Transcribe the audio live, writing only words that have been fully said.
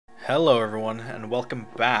Hello everyone, and welcome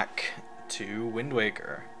back to Wind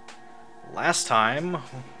Waker. Last time,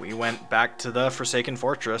 we went back to the Forsaken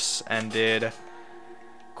Fortress and did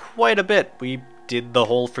quite a bit. We did the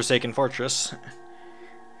whole Forsaken Fortress.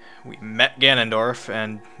 We met Ganondorf,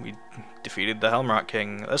 and we defeated the Helmrock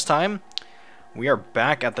King. This time, we are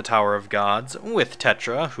back at the Tower of Gods with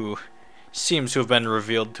Tetra, who seems to have been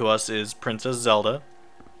revealed to us is Princess Zelda.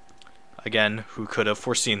 Again, who could have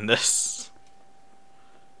foreseen this?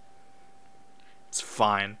 It's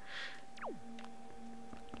fine.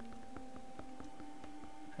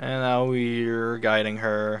 And now we're guiding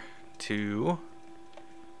her to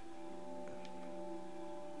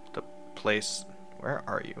the place. Where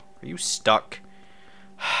are you? Are you stuck?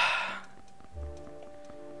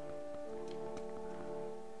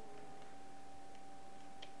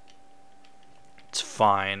 It's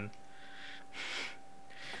fine.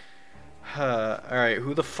 Alright,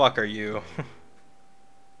 who the fuck are you?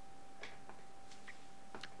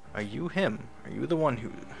 Are you him? Are you the one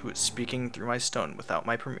who is speaking through my stone without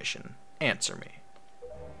my permission? Answer me.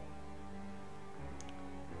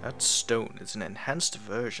 That stone is an enhanced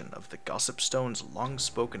version of the gossip stones long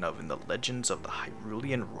spoken of in the legends of the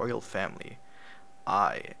Hyrulean royal family.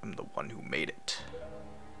 I am the one who made it.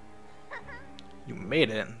 You made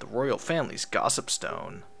it, the royal family's gossip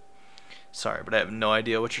stone. Sorry, but I have no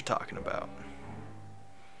idea what you're talking about.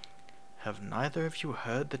 Have neither of you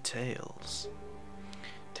heard the tales?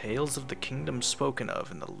 Tales of the kingdom spoken of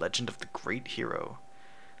in the legend of the great hero,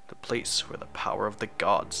 the place where the power of the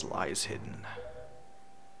gods lies hidden.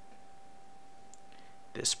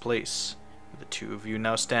 This place, where the two of you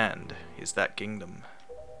now stand, is that kingdom.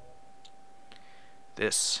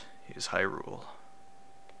 This is Hyrule.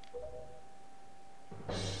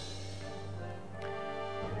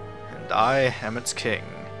 And I am its king.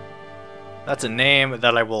 That's a name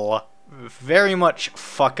that I will very much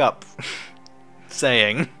fuck up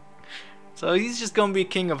saying. So he's just gonna be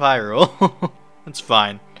king of Hyrule. That's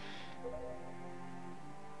fine.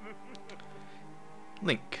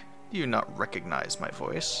 Link, do you not recognize my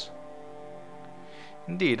voice?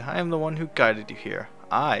 Indeed, I am the one who guided you here.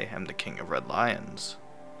 I am the king of Red Lions.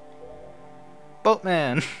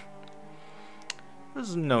 Boatman!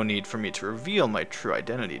 There's no need for me to reveal my true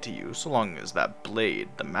identity to you so long as that blade,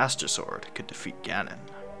 the Master Sword, could defeat Ganon.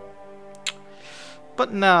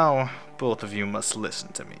 But now, both of you must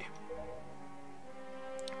listen to me.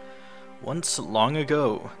 Once long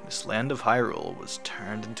ago, this land of Hyrule was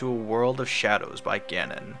turned into a world of shadows by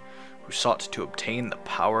Ganon, who sought to obtain the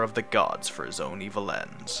power of the gods for his own evil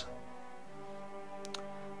ends.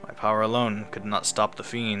 My power alone could not stop the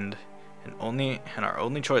fiend, and our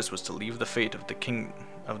only choice was to leave the fate of the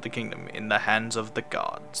kingdom in the hands of the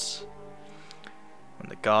gods. When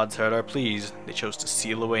the gods heard our pleas, they chose to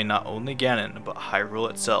seal away not only Ganon, but Hyrule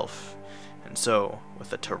itself. And so,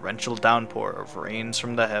 with a torrential downpour of rains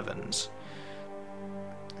from the heavens,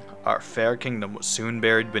 our fair kingdom was soon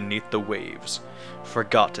buried beneath the waves,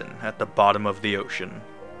 forgotten at the bottom of the ocean.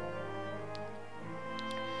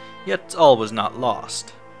 Yet all was not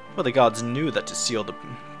lost, for the gods knew that to seal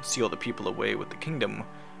the people away with the kingdom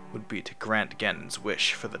would be to grant Ganon's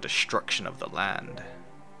wish for the destruction of the land.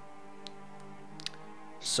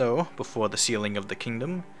 So, before the sealing of the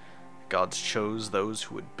kingdom, the gods chose those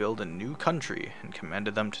who would build a new country and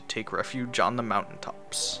commanded them to take refuge on the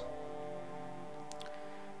mountaintops.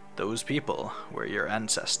 Those people were your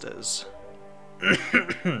ancestors.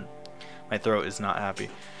 My throat is not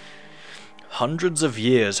happy. Hundreds of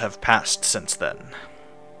years have passed since then.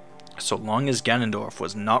 So long as Ganondorf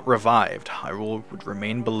was not revived, Hyrule would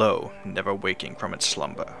remain below, never waking from its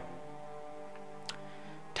slumber.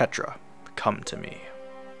 Tetra, come to me.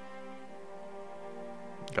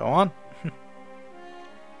 Go on.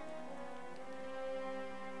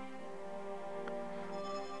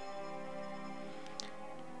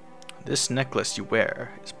 This necklace you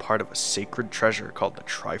wear is part of a sacred treasure called the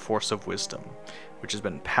Triforce of Wisdom, which has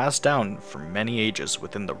been passed down for many ages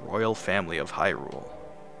within the royal family of Hyrule.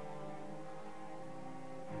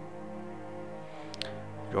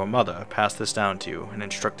 Your mother passed this down to you and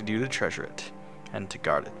instructed you to treasure it, and to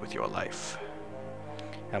guard it with your life.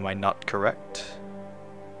 Am I not correct?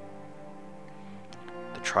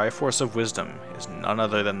 The Triforce of Wisdom is none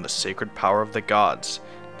other than the sacred power of the gods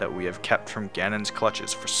that we have kept from Ganon's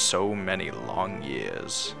clutches for so many long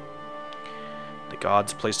years. The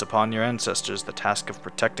gods placed upon your ancestors the task of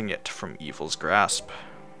protecting it from evil's grasp.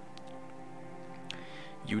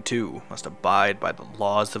 You too must abide by the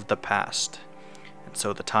laws of the past, and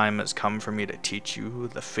so the time has come for me to teach you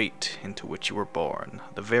the fate into which you were born,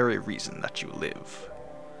 the very reason that you live.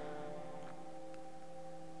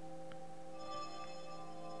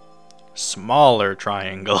 Smaller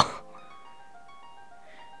triangle.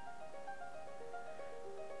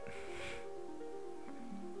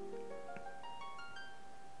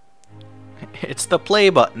 It's the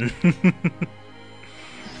play button.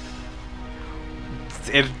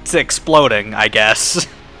 It's exploding, I guess.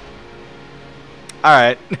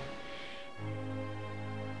 Alright.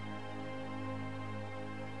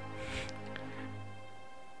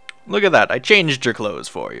 Look at that, I changed your clothes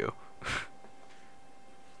for you.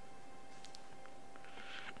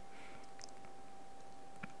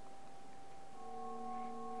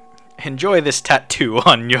 Enjoy this tattoo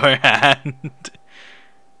on your hand.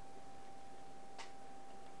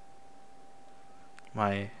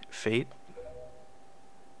 My fate?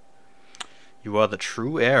 You are the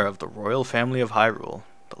true heir of the royal family of Hyrule,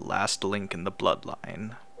 the last link in the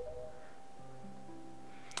bloodline.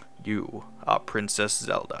 You are Princess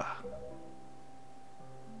Zelda.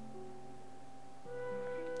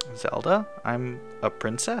 Zelda? I'm a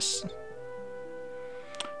princess?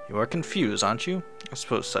 You are confused, aren't you? I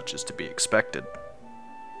suppose such is to be expected.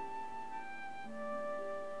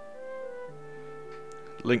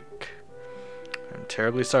 Link, I'm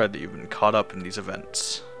terribly sorry that you've been caught up in these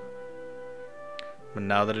events. But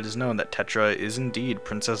now that it is known that Tetra is indeed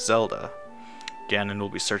Princess Zelda, Ganon will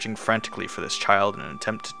be searching frantically for this child in an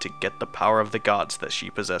attempt to get the power of the gods that she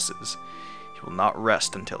possesses. He will not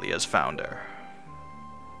rest until he has found her.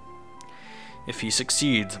 If he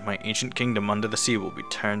succeeds, my ancient kingdom under the sea will be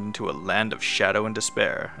turned into a land of shadow and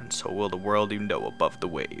despair, and so will the world you know above the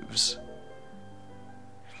waves.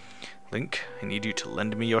 Link, I need you to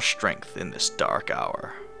lend me your strength in this dark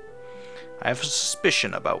hour. I have a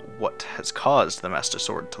suspicion about what has caused the Master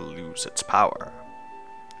Sword to lose its power.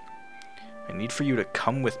 I need for you to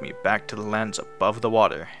come with me back to the lands above the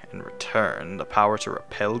water and return the power to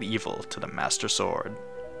repel evil to the Master Sword.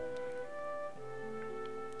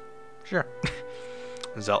 Sure.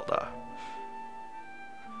 Zelda.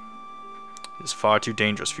 It is far too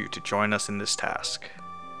dangerous for you to join us in this task.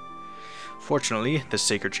 Fortunately, this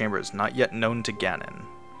sacred chamber is not yet known to Ganon.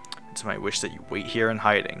 It's my wish that you wait here in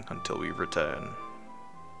hiding until we return.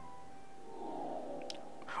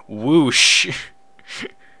 Whoosh!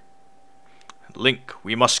 Link,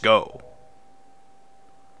 we must go.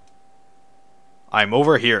 I'm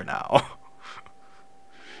over here now.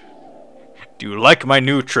 Do you like my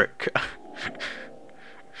new trick?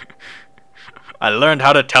 I learned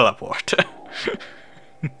how to teleport.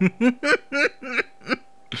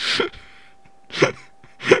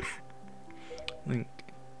 Link,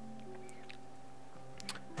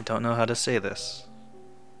 I don't know how to say this.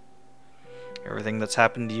 Everything that's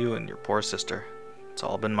happened to you and your poor sister, it's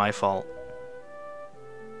all been my fault.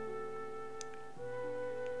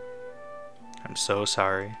 I'm so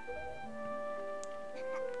sorry.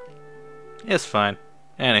 It's fine.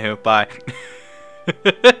 Anywho, bye.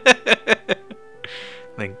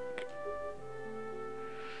 Link.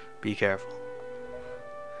 Be careful.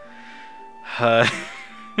 I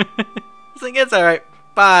think it's alright.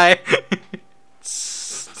 Bye.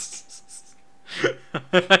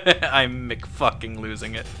 I'm McFucking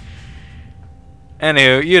losing it.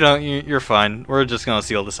 Anywho, you're fine. We're just gonna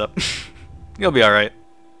seal this up. You'll be alright.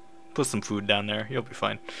 Put some food down there. You'll be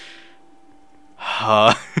fine.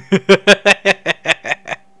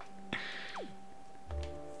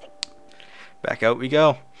 Back out we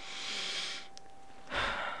go.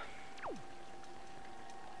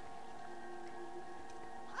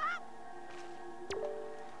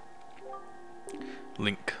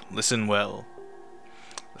 Link, listen well.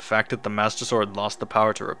 The fact that the Master Sword lost the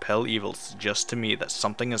power to repel evil suggests to me that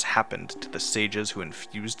something has happened to the sages who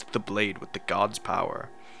infused the blade with the god's power.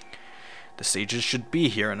 The sages should be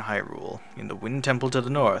here in Hyrule, in the Wind Temple to the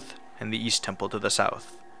north, and the East Temple to the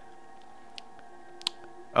south.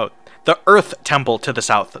 Oh, the Earth Temple to the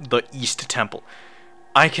south, the East Temple.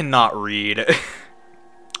 I cannot read.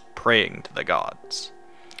 Praying to the gods.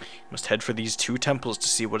 You must head for these two temples to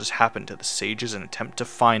see what has happened to the sages and attempt to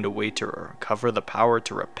find a way to recover the power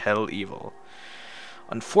to repel evil.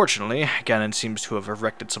 Unfortunately, Ganon seems to have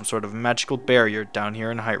erected some sort of magical barrier down here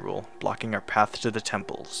in Hyrule, blocking our path to the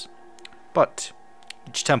temples. But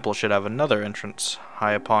each temple should have another entrance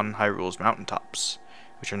high upon Hyrule's mountaintops,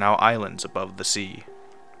 which are now islands above the sea.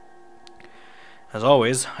 As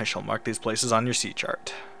always, I shall mark these places on your sea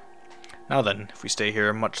chart. Now then, if we stay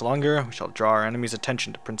here much longer, we shall draw our enemy's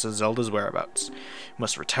attention to Princess Zelda's whereabouts. We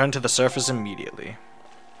must return to the surface immediately.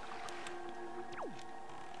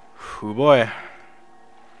 Hoo boy.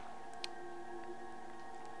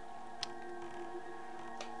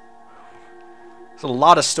 There's a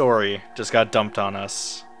lot of story just got dumped on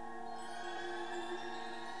us.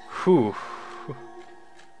 Whew.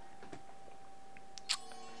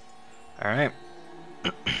 Alright.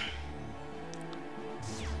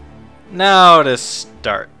 Now to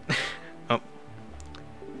start. Oh.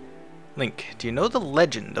 Link, do you know the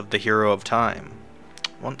legend of the Hero of Time?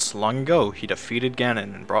 Once, long ago, he defeated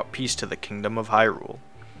Ganon and brought peace to the Kingdom of Hyrule.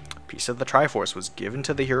 A piece of the Triforce was given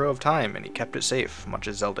to the Hero of Time, and he kept it safe, much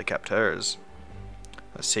as Zelda kept hers.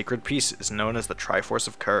 The sacred piece is known as the Triforce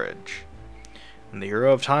of Courage. When the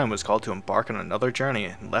Hero of Time was called to embark on another journey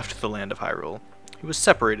and left the land of Hyrule, he was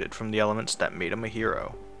separated from the elements that made him a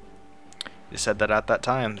hero. It is said that at that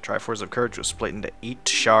time, the Triforce of Courage was split into 8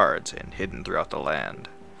 shards and hidden throughout the land.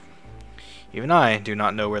 Even I do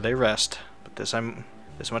not know where they rest, but this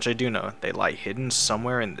much I do know, they lie hidden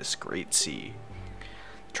somewhere in this great sea.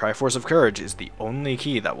 The Triforce of Courage is the only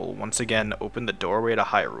key that will once again open the doorway to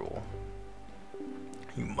Hyrule.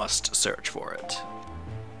 You must search for it.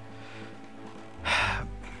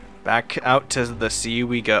 Back out to the sea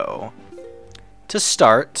we go. To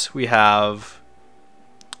start, we have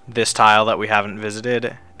this tile that we haven't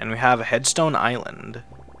visited, and we have Headstone Island.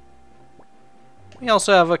 We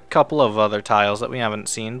also have a couple of other tiles that we haven't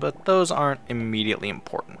seen, but those aren't immediately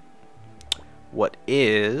important. What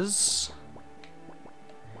is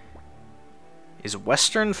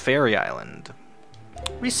Western Fairy Island.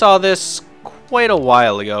 We saw this quite a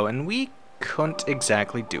while ago, and we couldn't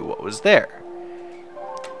exactly do what was there.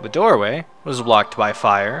 The doorway was blocked by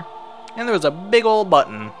fire, and there was a big old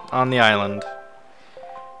button on the island.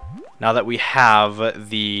 Now that we have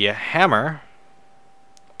the hammer,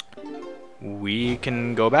 we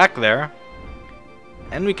can go back there,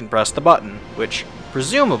 and we can press the button, which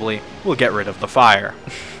presumably will get rid of the fire.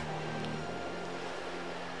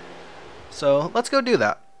 So let's go do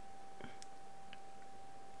that.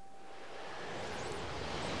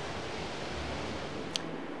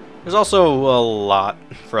 There's also a lot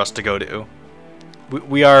for us to go do.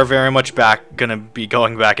 We are very much gonna be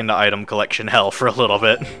going back into item collection hell for a little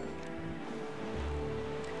bit.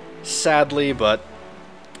 Sadly, but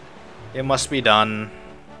it must be done.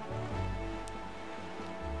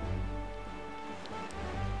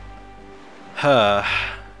 Huh.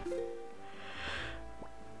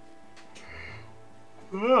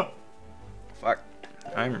 Fuck.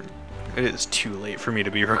 It is too late for me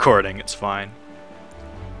to be recording, it's fine.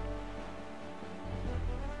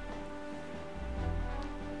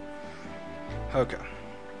 Okay.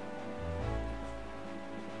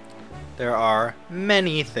 There are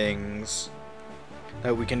many things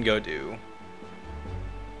that we can go do.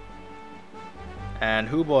 And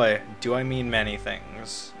hoo boy, do I mean many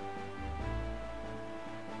things.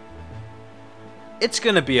 It's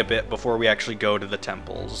gonna be a bit before we actually go to the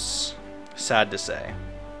temples. Sad to say.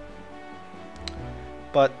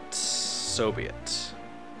 But so be it.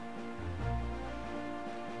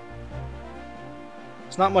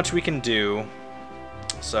 There's not much we can do.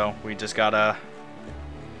 So we just gotta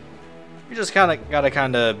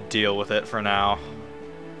kinda deal with it for now.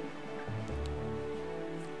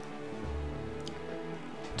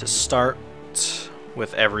 To start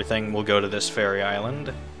with everything, we'll go to this fairy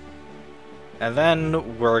island. And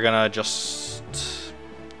then we're gonna just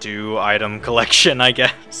do item collection, I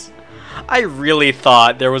guess. I really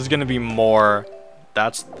thought there was gonna be more.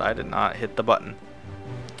 I did not hit the button.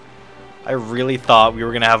 I really thought we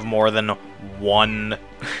were gonna have more than one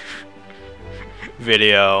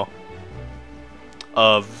video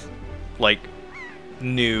of like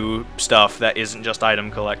new stuff that isn't just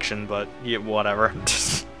item collection, but yeah, whatever.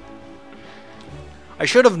 I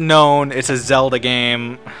should have known it's a Zelda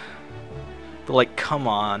game, but like, come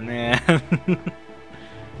on, man.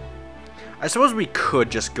 I suppose we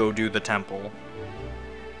could just go do the temple.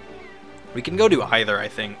 We can go do either, I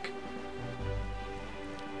think.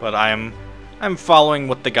 But I'm following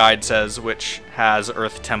what the guide says, which has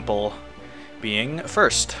Earth Temple being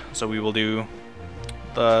first. So we will do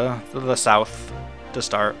the south to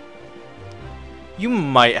start. You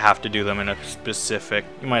might have to do them in a specific.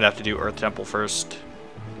 You might have to do Earth Temple first.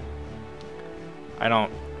 I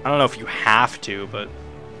don't know if you have to, but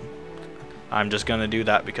I'm just gonna do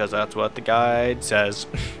that because that's what the guide says.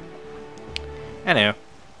 Anyway,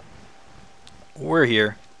 we're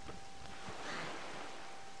here.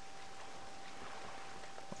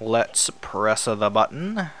 Let's press the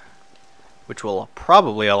button, which will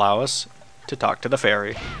probably allow us to talk to the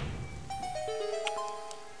fairy.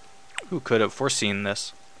 Who could have foreseen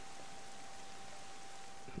this?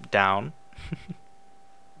 Down.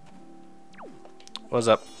 What's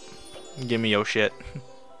up? Give me your shit.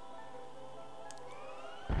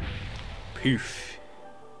 Poof.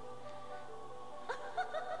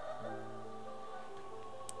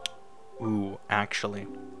 Ooh, actually.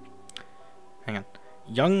 Hang on.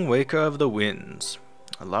 Young Waker of the Winds.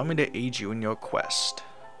 Allow me to aid you in your quest.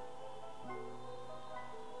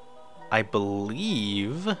 I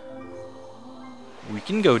believe we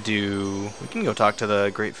can go talk to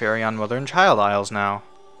the Great Fairy on Mother and Child Isles now.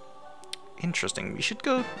 Interesting. We should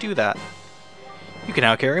go do that. You can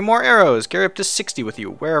now carry more arrows. Carry up to 60 with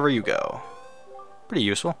you wherever you go. Pretty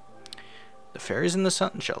useful. The fairies in the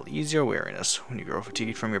sun shall ease your weariness. When you grow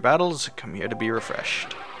fatigued from your battles, come here to be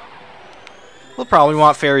refreshed. We'll probably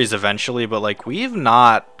want fairies eventually, but like we've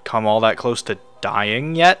not come all that close to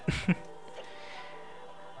dying yet.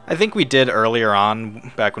 I think we did earlier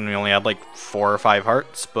on, back when we only had like 4 or 5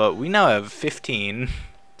 hearts, but we now have 15,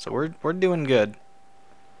 so we're doing good.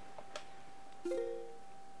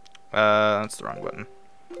 That's the wrong button.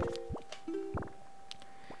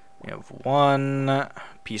 We have 1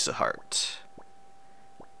 piece of heart.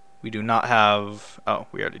 We do not have... Oh,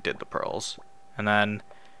 we already did the pearls. And then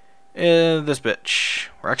this bitch.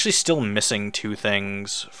 We're actually still missing 2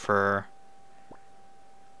 things for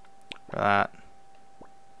that.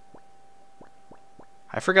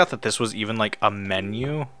 I forgot that this was even like a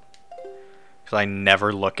menu, because I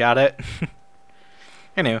never look at it.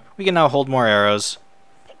 Anyway, we can now hold more arrows.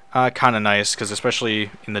 Kind of nice, because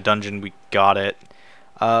especially in the dungeon we got it.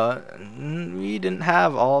 We didn't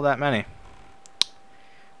have all that many.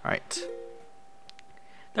 Alright.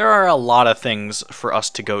 There are a lot of things for us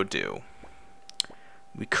to go do.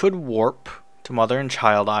 We could warp to Mother and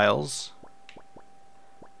Child Isles,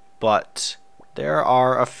 but there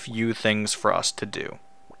are a few things for us to do.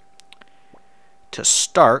 To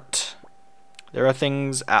start, there are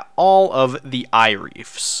things at all of the eye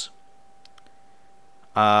reefs.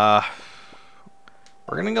 We're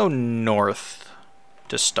gonna go north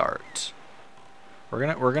to start.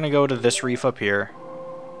 We're gonna go to this reef up here,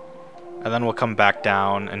 and then we'll come back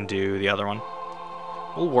down and do the other one.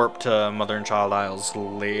 We'll warp to Mother and Child Isles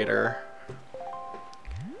later.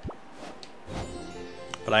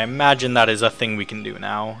 But I imagine that is a thing we can do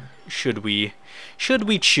now, should we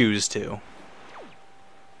choose to.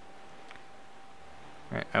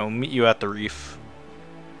 Alright, I will meet you at the reef.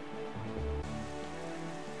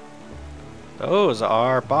 Those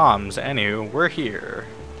are bombs. Anywho, we're here.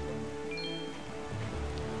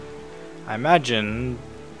 I imagine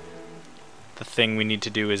the thing we need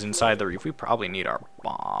to do is inside the reef. We probably need our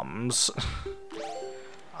bombs.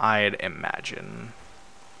 I'd imagine.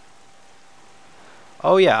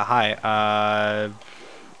 Oh yeah, hi.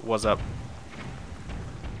 What's up?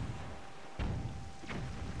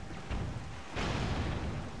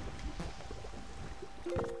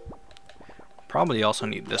 Probably also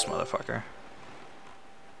need this motherfucker.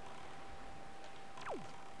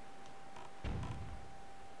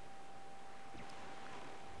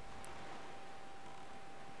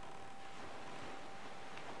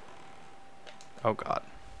 Oh god.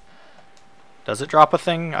 Does it drop a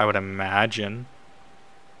thing? I would imagine.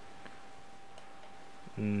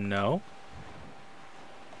 No.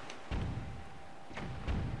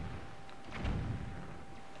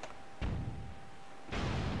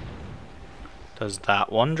 Does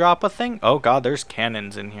that one drop a thing? Oh god, there's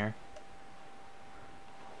cannons in here.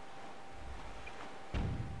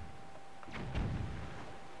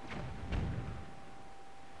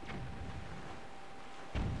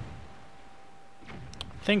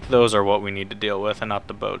 I think those are what we need to deal with and not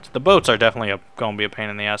the boats. The boats are definitely going to be a pain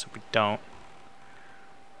in the ass if we don't.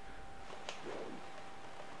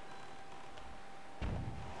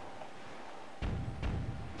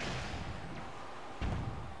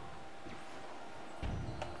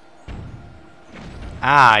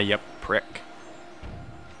 Ah, you prick.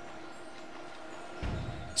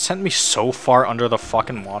 Sent me so far under the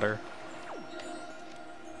fucking water.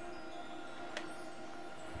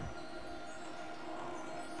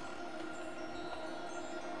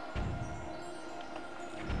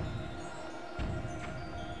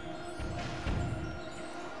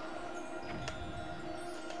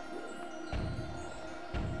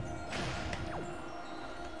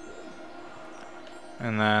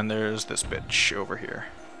 And then there's this bitch over here.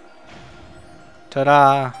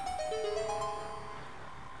 Ta-da!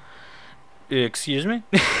 Excuse me?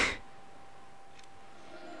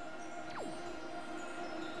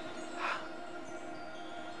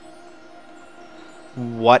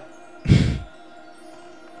 What?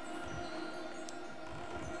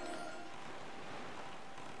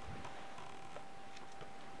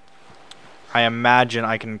 I imagine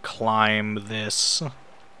I can climb this.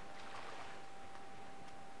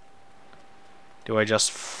 Do I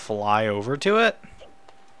just fly over to it?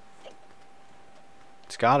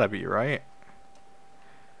 It's gotta be, right?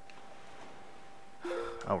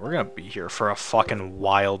 Oh, we're gonna be here for a fucking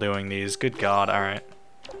while doing these. Good god, alright.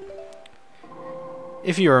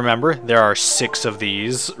 If you remember, there are 6 of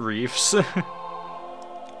these reefs.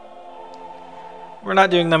 We're not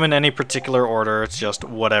doing them in any particular order, it's just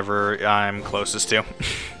whatever I'm closest to.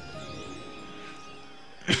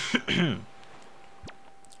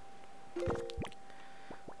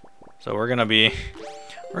 So we're gonna be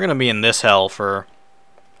in this hell for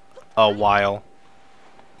a while.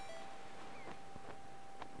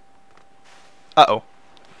 Uh-oh.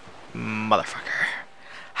 Motherfucker.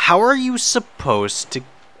 How are you supposed to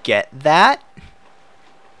get that?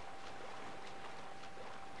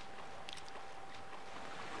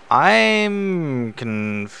 I'm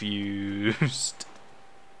confused.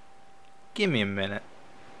 Give me a minute.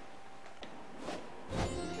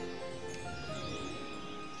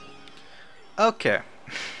 Okay.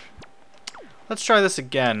 Let's try this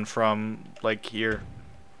again from, like, here.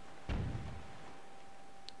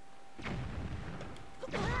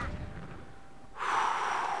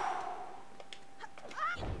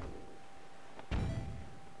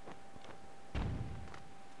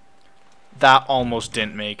 That almost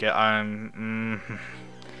didn't make it.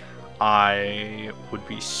 I would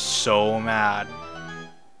be so mad.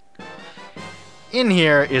 In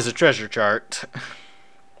here is a treasure chart.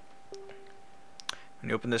 When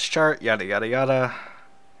you open this chart, yada yada yada.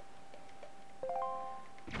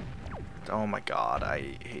 Oh my god,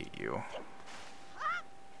 I hate you.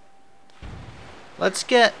 Let's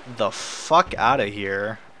get the fuck out of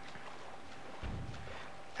here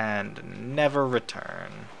and never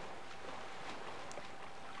return.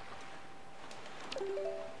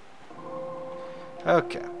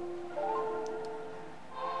 Okay.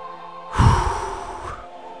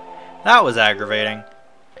 That was aggravating.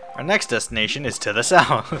 Our next destination is to the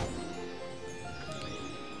south.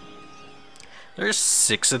 There's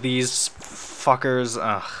 6 of these fuckers.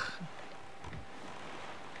 Ugh.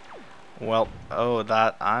 Well, oh,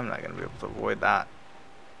 that I'm not gonna be able to avoid that.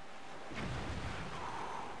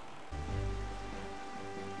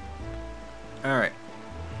 Alright.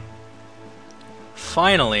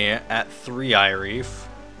 Finally, at 3 Eye Reef,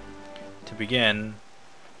 to begin,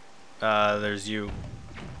 there's you.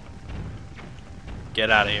 Get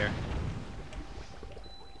out of here.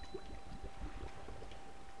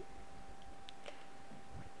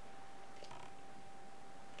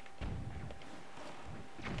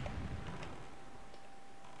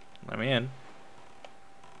 Let me in.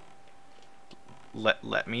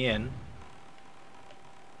 Let me in.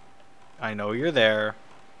 I know you're there.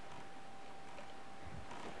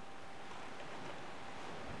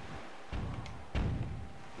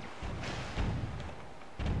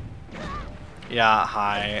 Yeah,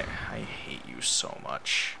 hi. I hate you so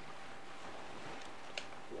much.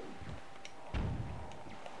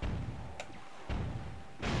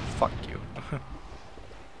 Fuck you.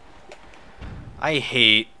 I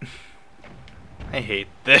hate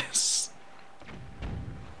this.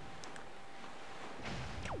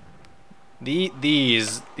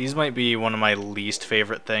 These might be one of my least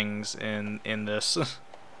favorite things in this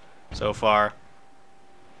so far.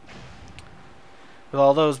 With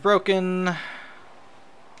all those broken.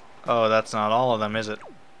 Oh, that's not all of them, is it?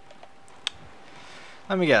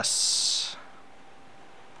 Let me guess.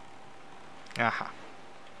 Aha.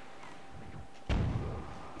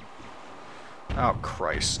 Oh,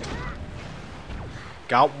 Christ.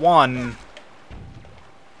 Got one.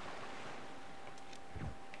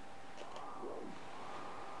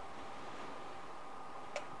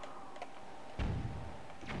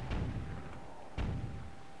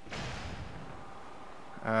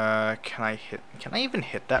 Can I even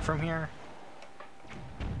hit that from here?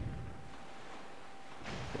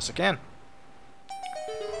 Yes, I can.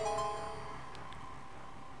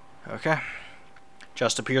 Okay.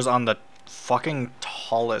 Just appears on the fucking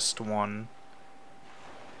tallest one.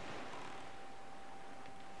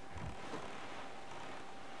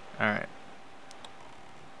 Alright.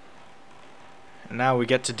 And now we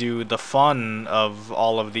get to do the fun of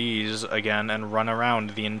all of these again and run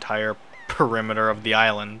around the entire perimeter of the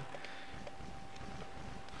island.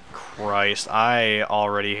 Christ, I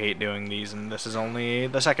already hate doing these, and this is only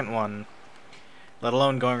the second one. Let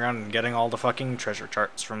alone going around and getting all the fucking treasure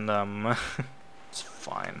charts from them. It's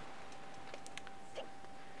fine.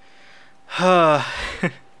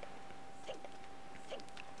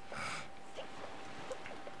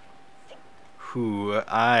 Whew,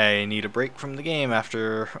 I need a break from the game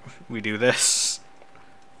after we do this.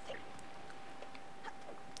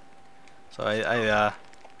 So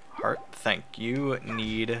heart, thank you,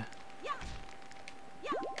 need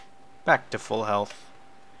back to full health.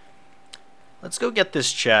 Let's go get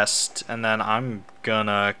this chest, and then I'm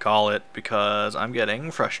gonna call it because I'm getting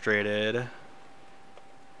frustrated.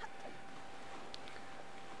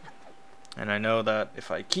 And I know that if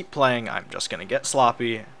I keep playing, I'm just gonna get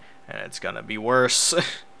sloppy, and it's gonna be worse.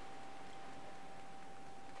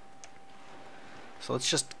 So let's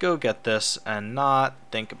just go get this and not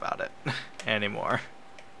think about it anymore.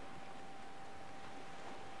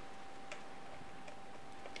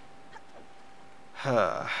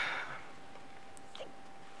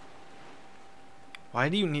 Why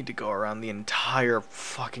do you need to go around the entire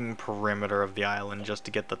fucking perimeter of the island just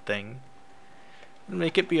to get the thing?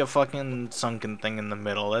 Make it be a fucking sunken thing in the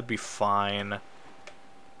middle. That'd be fine.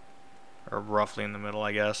 Or roughly in the middle,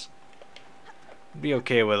 I guess. Be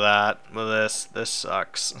okay with that. With this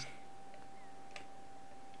sucks.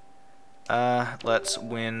 Let's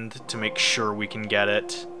wind to make sure we can get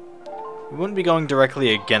it. We wouldn't be going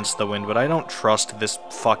directly against the wind, but I don't trust this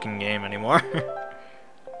fucking game anymore.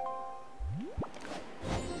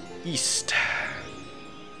 East.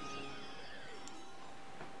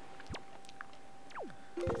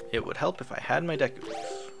 It would help if I had my deck.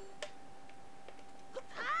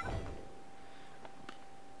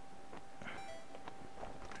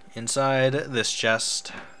 Inside this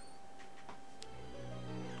chest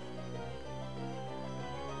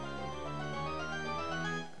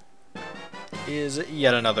is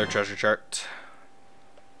yet another treasure chart.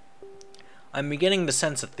 I'm beginning to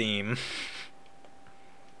sense a theme.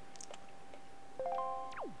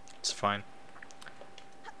 It's fine.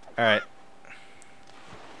 Alright.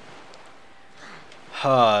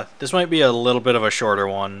 This might be a little bit of a shorter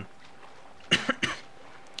one.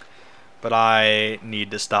 But I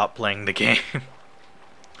need to stop playing the game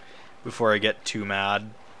before I get too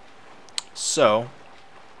mad. So,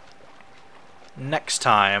 next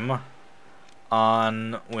time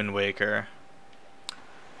on Wind Waker,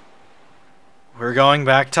 we're going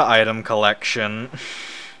back to item collection.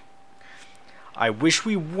 I wish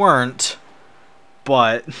we weren't,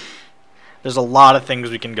 but there's a lot of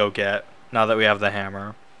things we can go get now that we have the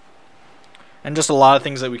hammer. And just a lot of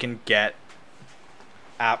things that we can get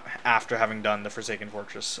after having done the Forsaken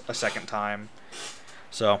Fortress a second time.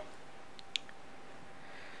 So,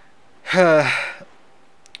 we'll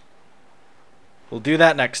do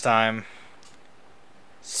that next time.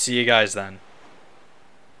 See you guys then.